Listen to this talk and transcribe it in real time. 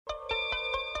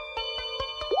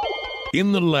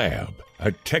In the Lab,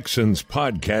 a Texans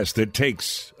podcast that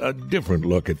takes a different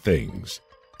look at things.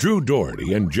 Drew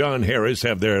Doherty and John Harris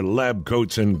have their lab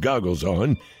coats and goggles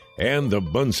on, and the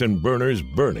Bunsen burners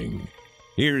burning.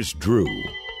 Here's Drew.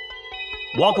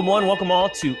 Welcome one, welcome all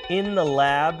to In the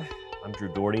Lab. I'm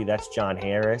Drew Doherty. That's John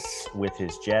Harris with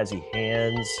his jazzy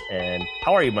hands. And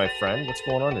how are you, my friend? What's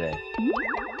going on today?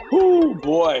 Oh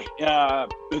boy,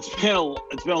 it's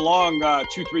been a long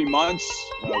 2-3 months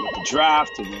with the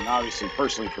draft, and then obviously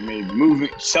personally for me,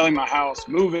 selling my house,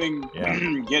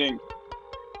 getting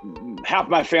half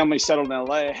my family settled in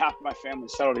LA, half my family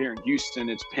settled here in Houston.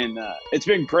 It's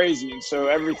been crazy, and so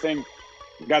everything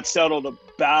got settled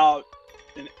about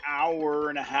an hour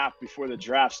and a half before the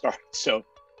draft started. So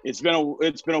it's been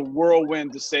a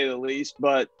whirlwind to say the least,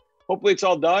 but hopefully it's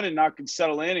all done and now can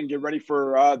settle in and get ready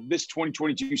for this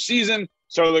 2022 season.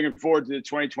 So looking forward to the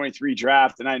 2023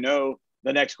 draft. And I know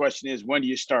the next question is, when do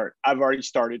you start? I've already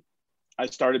started. I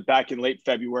started back in late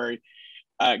February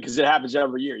because it happens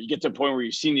every year. You get to a point where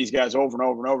you've seen these guys over and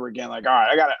over and over again. Like, all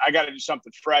right, I got to do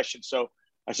something fresh. And so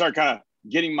I started kind of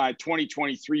getting my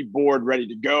 2023 board ready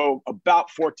to go about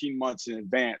 14 months in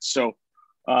advance. So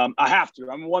I have to.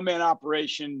 I'm a one-man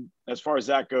operation as far as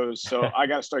that goes. So I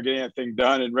got to start getting that thing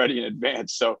done and ready in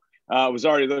advance. So I was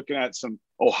already looking at some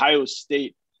Ohio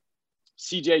State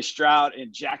C.J. Stroud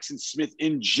and Jackson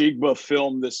Smith-Njigba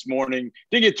film this morning.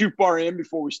 Didn't get too far in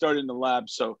before we started in the lab.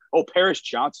 So, Paris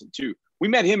Johnson, too. We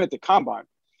met him at the Combine.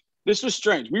 This was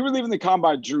strange. We were leaving the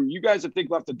Combine, Drew. You guys, I think,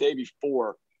 left the day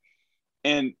before.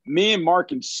 And me and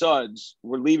Mark and Suds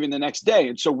were leaving the next day.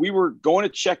 And so we were going to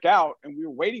check out, and we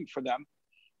were waiting for them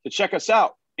to check us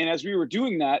out. And as we were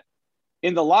doing that,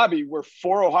 in the lobby were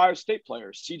 4 Ohio State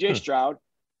players: C.J. Stroud,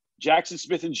 Jackson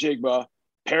Smith-Njigba,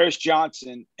 Paris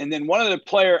Johnson, and then one of the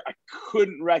player I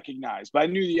couldn't recognize, but I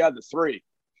knew the other 3.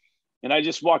 And I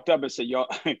just walked up and said, "Yo,"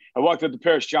 I walked up to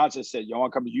Paris Johnson and said, "You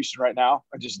want to come to Houston right now?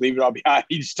 I just leave it all behind."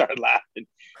 He started laughing.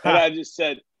 And I just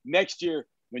said, "Next year,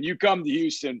 when you come to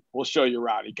Houston, we'll show you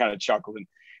around." He kind of chuckled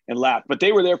and laughed. But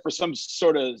they were there for some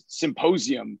sort of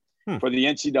symposium for the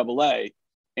NCAA.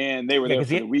 And they were there for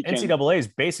the weekend. NCAA is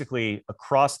basically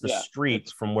across the street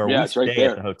from where we stay right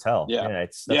at the hotel.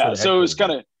 So it was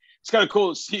kind of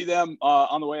cool to see them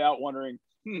on the way out wondering,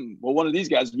 will one of these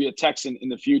guys be a Texan in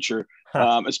the future?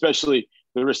 Especially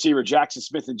the receiver Jackson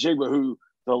Smith-Njigba, who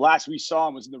the last we saw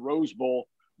him was in the Rose Bowl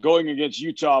going against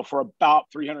Utah for about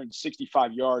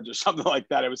 365 yards or something like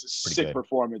that. It was a sick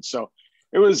performance. So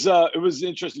it was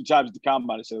interesting times at the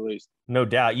Combine, to say the least. No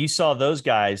doubt. You saw those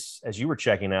guys as you were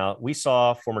checking out. We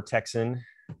saw former Texan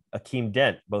Akeem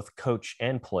Dent, both coach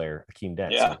and player Akeem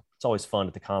Dent. Yeah. So it's always fun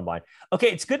at the Combine.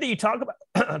 Okay, it's good that you talk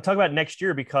about next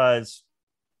year, because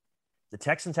the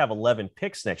Texans have 11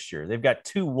 picks next year. They've got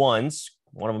 2 1s.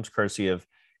 One of them's courtesy of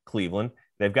Cleveland.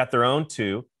 They've got their own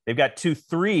 2. They've got 2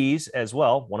 3s as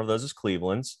well. One of those is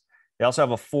Cleveland's. They also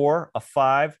have a 4, a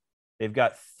 5. They've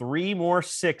got 3 more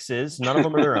 6s. None of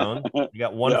them are their own. You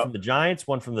got one from the Giants,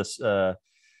 one from the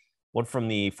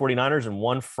 49ers, and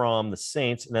one from the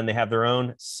Saints. And then they have their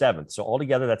own 7th. So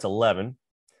altogether, that's 11.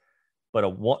 But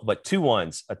 2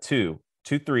 1s, a 2,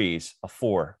 2 3s, a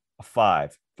 4, a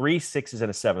 5, 3 6s, and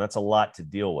a 7. That's a lot to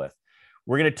deal with.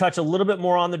 We're going to touch a little bit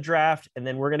more on the draft, and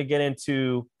then we're going to get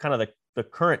into kind of the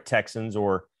current Texans,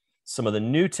 or some of the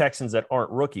new Texans that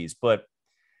aren't rookies. But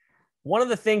one of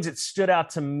the things that stood out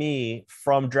to me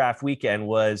from draft weekend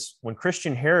was when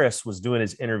Christian Harris was doing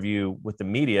his interview with the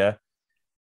media.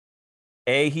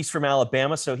 He's from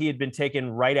Alabama, so he had been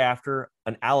taken right after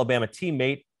an Alabama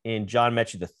teammate in John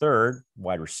Mechie III,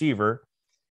 wide receiver.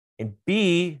 And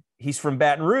B, he's from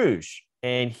Baton Rouge,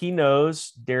 and he knows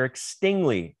Derek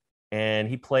Stingley, and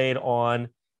he played on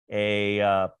a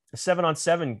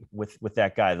 7-on-7 with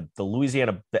that guy,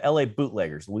 the LA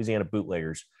Bootleggers, Louisiana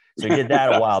Bootleggers. So he did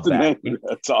that a while back.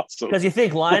 That's awesome. Because you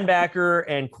think linebacker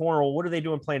and corner, what are they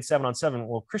doing playing 7-on-7?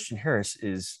 Well, Christian Harris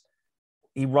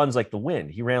he runs like the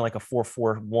wind. He ran like a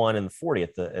 4.41 in the 40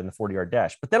 in the 40-yard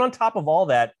dash. But then on top of all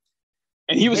that,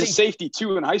 and he was a safety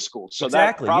too in high school. So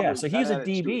exactly, So he was a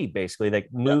DB basically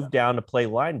that moved down to play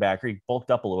linebacker. He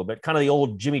bulked up a little bit, kind of the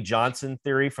old Jimmy Johnson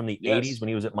theory from the 80s when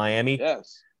he was at Miami.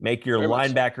 Yes. Make your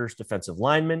linebackers defensive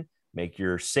linemen. Make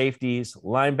your safeties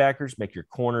linebackers, make your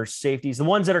corners safeties, the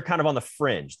ones that are kind of on the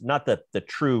fringe, not the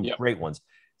true great ones.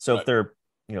 So if they're,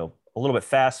 a little bit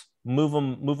fast, move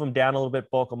them down a little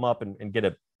bit, bulk them up and get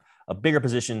a bigger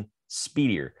position,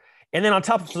 speedier. And then on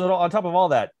top of all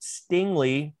that,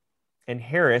 Stingley and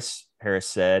Harris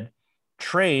said,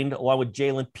 trained along with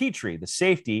Jalen Petrie, the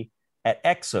safety at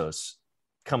Exos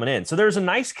coming in. So there's a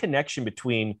nice connection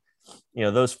between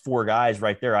those 4 guys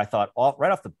right there. I thought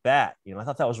right off the bat, I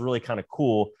thought that was really kind of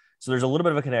cool So there's a little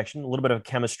bit of a connection, a little bit of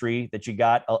chemistry that you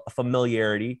got, a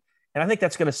familiarity. And I think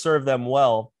that's going to serve them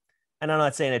well. And I'm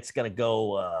not saying it's going to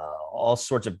go all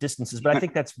sorts of distances, but I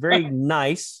think that's very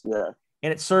nice. Yeah.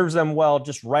 And it serves them well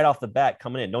just right off the bat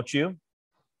coming in, don't you?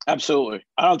 Absolutely.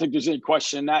 I don't think there's any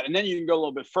question in that. And then you can go a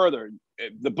little bit further.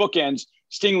 The bookends,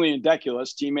 Stingley and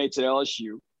Deculus, teammates at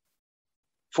LSU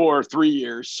for 3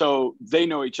 years. So they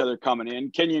know each other coming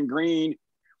in. Kenyon Green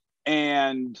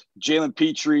and Jalen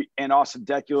Petrie and Austin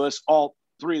Deculus, all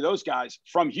three of those guys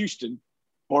from Houston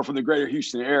or from the greater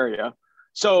Houston area.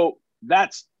 So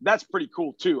that's pretty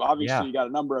cool too. Obviously, You got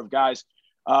a number of guys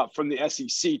from the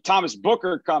SEC. Thomas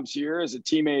Booker comes here as a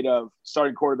teammate of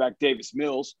starting quarterback Davis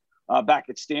Mills back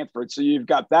at Stanford. So you've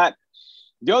got that.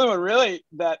 The other one really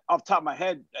that off the top of my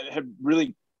head had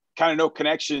really kind of no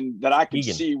connection that I could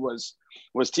see was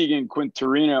Tegan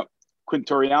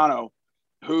Quintoriano,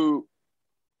 who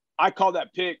I called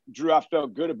that pick. Drew, I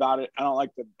felt good about it. I don't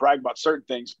like to brag about certain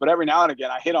things, but every now and again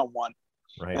I hit on one.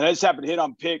 Right. And I just happened to hit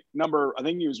on pick number, I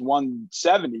think he was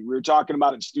 170. We were talking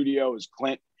about it in studio. It was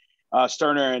Clint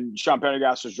Sterner and Sean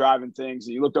Pendergast was driving things.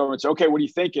 And he looked over and said, okay, what are you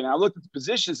thinking? And I looked at the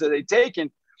positions that they'd taken.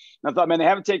 And I thought, man, they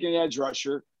haven't taken an edge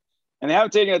rusher. And they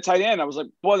haven't taken a tight end. I was like,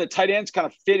 boy, the tight ends kind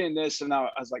of fit in this. And I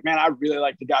was like, man, I really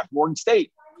like the guy from Oregon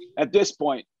State at this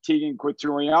point, Tegan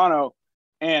Quintoriano.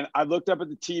 And I looked up at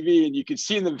the TV and you could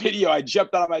see in the video, I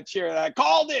jumped out of my chair and I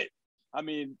called it. I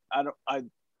mean, I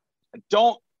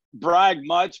don't brag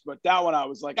much, but that one I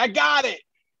was like, I got it.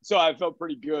 So I felt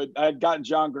pretty good. I had gotten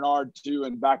John Grenard too,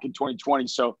 and back in 2020.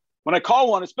 So when I call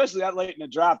one, especially that late in the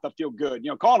draft, I feel good.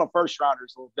 Calling a first rounder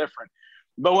is a little different.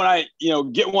 But when I,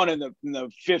 get one in the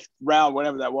fifth round,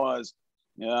 whatever that was,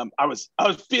 I was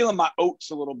feeling my oats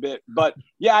a little bit. But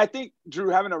yeah, I think Drew,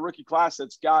 having a rookie class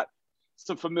that's got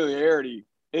some familiarity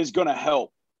is going to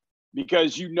help,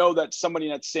 because that somebody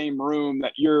in that same room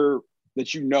that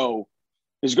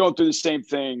is going through the same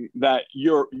thing that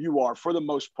you are for the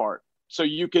most part. So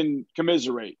you can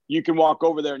commiserate. You can walk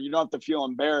over there and you don't have to feel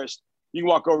embarrassed. You can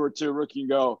walk over to a rookie and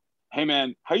go, hey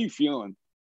man, how you feeling?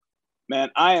 Man,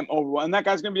 I am overwhelmed. And that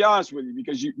guy's going to be honest with you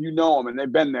because you know them and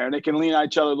they've been there and they can lean on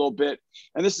each other a little bit.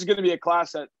 And this is going to be a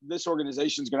class that this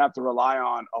organization is going to have to rely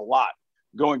on a lot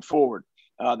going forward.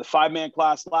 The 5-man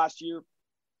class last year,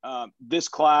 this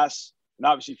class, and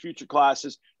obviously future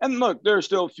classes. And look, there are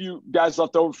still a few guys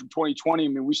left over from 2020. I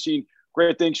mean, we've seen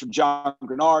great things from John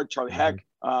Grenard, Charlie Heck,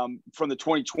 from the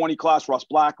 2020 class, Ross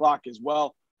Blacklock as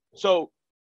well. So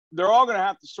they're all going to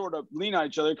have to sort of lean on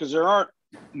each other because there aren't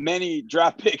many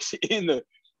draft picks in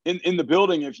the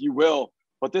building, if you will.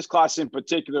 But this class in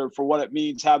particular, for what it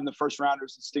means, having the first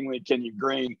rounders and Stingley and Kenyon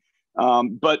Green.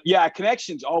 But yeah,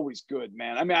 connection's always good,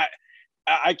 man. I mean,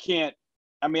 I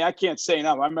can't say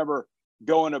enough. I remember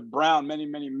going to Brown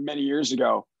many years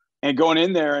ago and going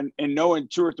in there and knowing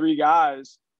 2 or 3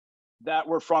 guys that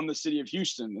were from the city of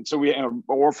Houston. And so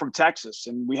or from Texas,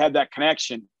 and we had that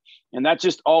connection, and that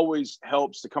just always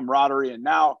helps the camaraderie. And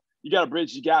now you got to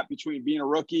bridge the gap between being a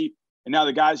rookie and now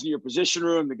the guys in your position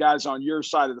room, the guys on your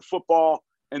side of the football,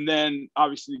 and then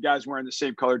obviously the guys wearing the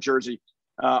same color jersey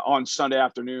on Sunday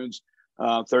afternoons,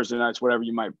 Thursday nights, whatever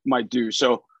you might do.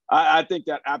 So I think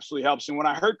that absolutely helps. And when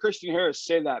I heard Christian Harris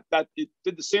say that it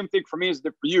did the same thing for me as it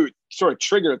did for you. It sort of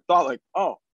triggered a thought like,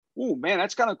 oh man,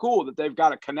 that's kind of cool that they've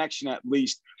got a connection at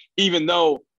least, even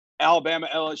though Alabama,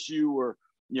 LSU were,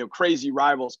 crazy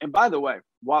rivals. And by the way,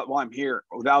 while I'm here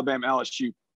with Alabama,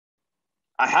 LSU,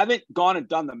 I haven't gone and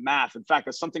done the math. In fact,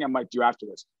 that's something I might do after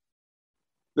this.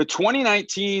 The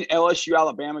 2019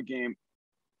 LSU-Alabama game,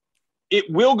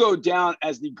 it will go down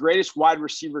as the greatest wide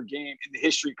receiver game in the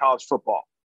history of college football.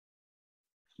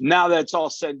 Now that it's all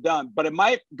said and done, but it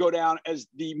might go down as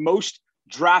the most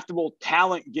draftable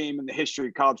talent game in the history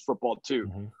of college football too.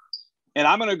 Mm-hmm. And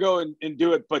I'm going to go and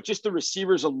do it, but just the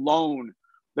receivers alone,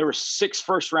 there were 6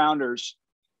 first rounders.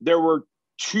 There were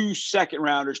 2 second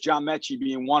rounders, John Mechie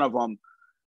being one of them.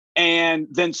 And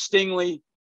then Stingley,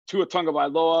 Tua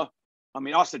Tagovailoa. I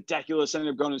mean, Austin Deculus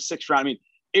ended up going in the 6th round. I mean,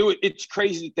 it's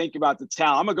crazy to think about the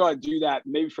talent. I'm going to go ahead and do that.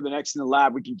 Maybe for the next in the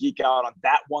lab, we can geek out on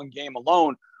that one game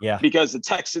alone. Yeah. Because the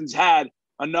Texans had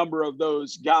a number of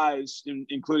those guys,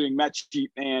 including Mechie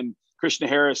and Christian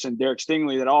Harris and Derek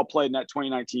Stingley, that all played in that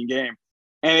 2019 game.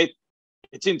 And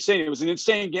it's insane. It was an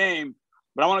insane game,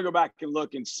 but I want to go back and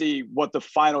look and see what the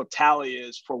final tally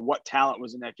is for what talent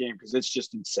was in that game, because it's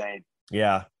just insane.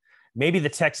 Yeah. Maybe the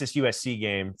Texas USC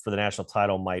game for the national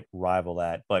title might rival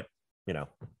that, but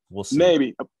we'll see.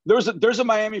 Maybe there's a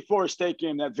Miami Florida State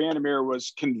game that Vandermeer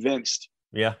was convinced.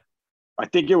 Yeah. I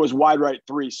think it was wide right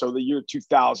 3. So the year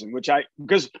 2000,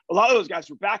 because a lot of those guys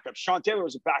were backups. Sean Taylor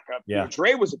was a backup. Yeah.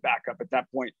 Dre was a backup at that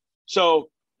point. So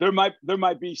there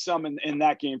might be some in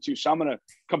that game too. So I'm going to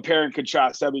compare and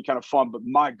contrast. That'd be kind of fun. But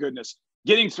my goodness,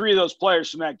 getting 3 of those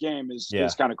players from that game is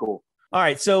kind of cool. All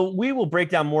right, so we will break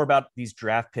down more about these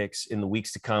draft picks in the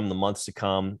weeks to come, the months to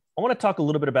come. I want to talk a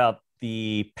little bit about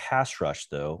the pass rush,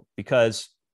 though, because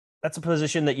that's a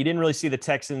position that you didn't really see the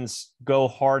Texans go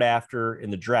hard after in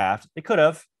the draft. They could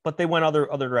have, but they went other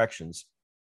directions.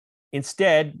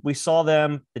 Instead, we saw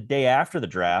them the day after the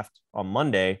draft on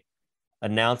Monday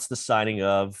announce the signing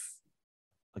of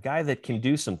a guy that can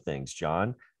do some things,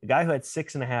 John. The guy who had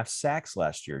 6.5 sacks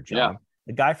last year, John. Yeah.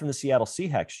 The guy from the Seattle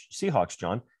Seahawks,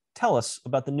 John. Tell us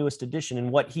about the newest addition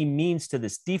and what he means to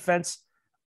this defense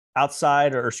across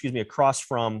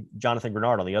from Jonathan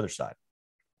Grenard on the other side.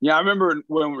 Yeah, I remember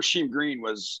when Rasheem Green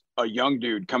was a young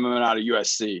dude coming out of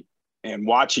USC and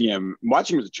watching him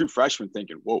as a true freshman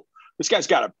thinking, whoa, this guy's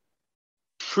got a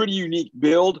pretty unique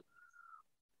build.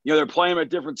 You know, they're playing him at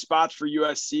different spots for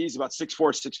USC. He's about 6'4",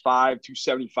 6'5",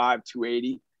 275,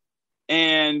 280.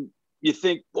 And you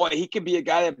think, boy, he could be a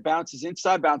guy that bounces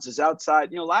inside, bounces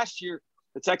outside. You know, last year,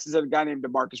 the Texans had a guy named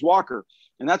DeMarcus Walker,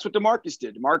 and that's what DeMarcus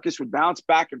did. DeMarcus would bounce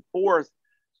back and forth.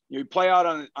 He'd play out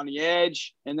on the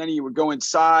edge, and then he would go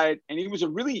inside. And he was a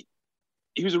really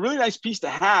nice piece to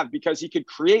have because he could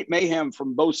create mayhem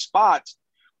from both spots,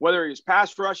 whether he was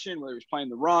pass rushing, whether he was playing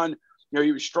the run. You know,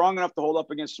 he was strong enough to hold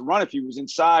up against the run if he was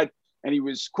inside, and he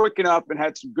was quick enough and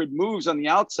had some good moves on the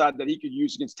outside that he could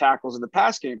use against tackles in the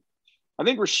pass game. I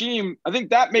think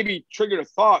that maybe triggered a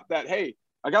thought that, hey,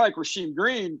 a guy like Rasheem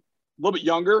Green, a little bit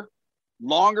younger,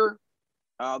 longer,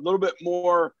 a little bit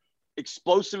more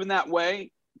explosive in that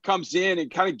way, comes in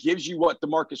and kind of gives you what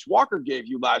DeMarcus Walker gave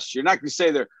you last year. Not going to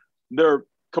say they're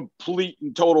complete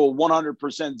and total 100%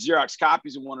 Xerox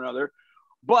copies of one another,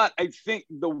 but I think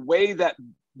the way that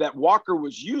Walker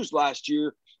was used last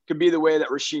year could be the way that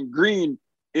Rasheem Green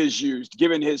is used,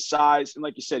 given his size. And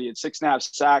like you said, he had 6.5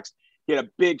 sacks. He had a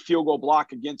big field goal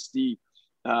block against the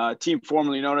team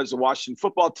formerly known as the Washington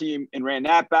football team and ran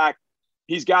that back.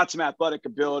 He's got some athletic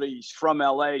ability. He's from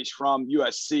LA. He's from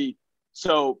USC.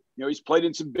 So, you know, he's played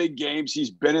in some big games.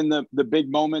 He's been in the big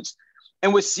moments.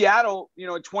 And with Seattle, you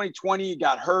know, in 2020, he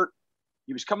got hurt.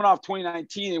 He was coming off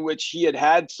 2019 in which he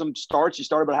had some starts. He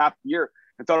started about half the year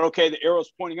and thought, okay, the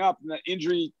arrow's pointing up. And that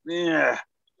injury kind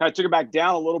of took it back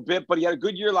down a little bit. But he had a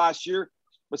good year last year.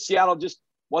 But Seattle just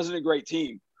wasn't a great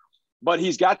team. But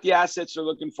he's got the assets they're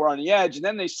looking for on the edge. And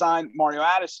then they signed Mario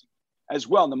Addison as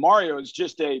well. And the Mario is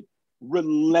just a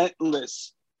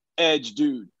relentless edge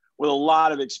dude with a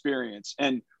lot of experience.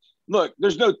 And look,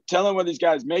 there's no telling whether these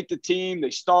guys make the team, they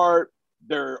start,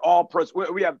 they're all pros.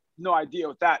 We have no idea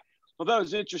with that. But that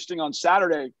was interesting. On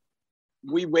Saturday,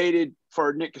 we waited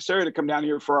for Nick Caserio to come down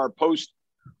here for our post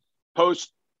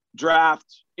draft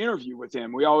interview with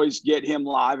him. We always get him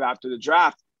live after the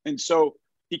draft. And so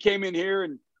he came in here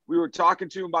and we were talking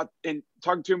to him about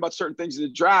certain things in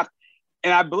the draft.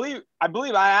 And I believe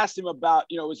I asked him about,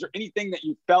 you know, was there anything that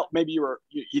you felt maybe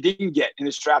you didn't get in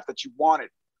this draft that you wanted?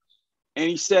 And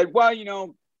he said, well, you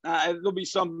know, there'll be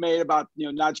some made about,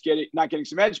 you know, not getting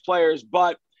some edge players,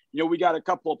 but, you know, we got a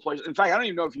couple of players. In fact, I don't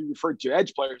even know if he referred to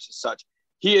edge players as such.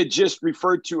 He had just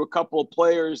referred to a couple of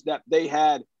players that they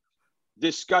had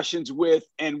discussions with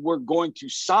and were going to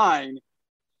sign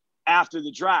after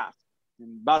the draft.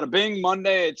 And bada bing,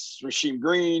 Monday, it's Rasheem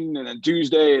Green. And then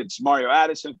Tuesday, it's Mario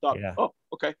Addison. Thought, oh,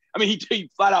 okay. I mean, he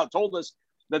flat out told us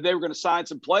that they were going to sign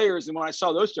some players. And when I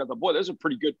saw those two, I thought, boy, those are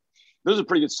pretty good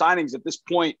signings at this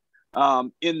point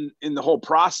in the whole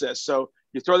process. So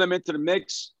you throw them into the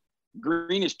mix.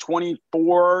 Green is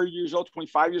 24 years old,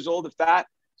 25 years old, if that.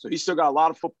 So he's still got a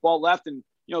lot of football left. And,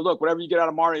 you know, look, whatever you get out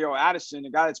of Mario Addison, a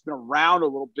guy that's been around a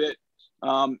little bit,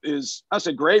 is, I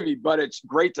say gravy, but it's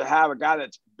great to have a guy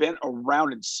that's been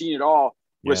around and seen it all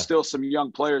with still some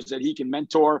young players that he can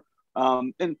mentor.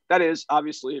 And that is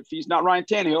obviously if he's not Ryan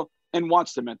Tannehill and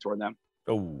wants to mentor them.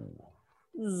 Oh,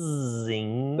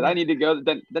 zing. Did I need to go?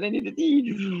 Did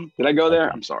I go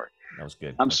there? I'm sorry. That was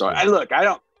good. I'm sorry. Good.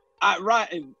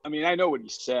 I mean, I know what he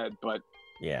said, but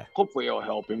yeah, hopefully it'll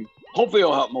help him. Hopefully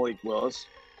it'll help Malik Willis.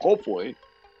 Hopefully.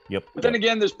 Yep. But then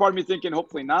again, there's part of me thinking,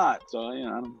 hopefully not. So, you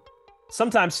know, I don't know.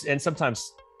 Sometimes,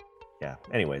 yeah.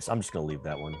 Anyways, I'm just going to leave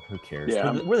that one. Who cares?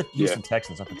 Yeah, we're the Houston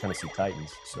Texans, not the Tennessee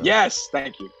Titans. So. Yes,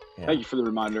 thank you. Yeah. Thank you for the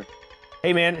reminder.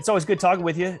 Hey, man, it's always good talking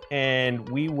with you, and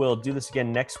we will do this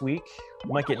again next week.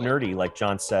 We might get nerdy, like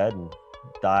John said, and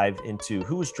dive into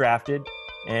who was drafted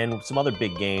and some other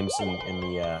big games in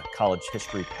the college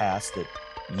history past that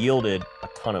yielded a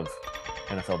ton of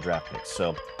NFL draft picks.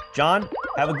 So, John,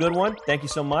 have a good one. Thank you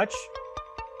so much.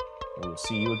 And we'll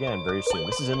see you again very soon.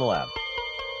 This is In the Lab.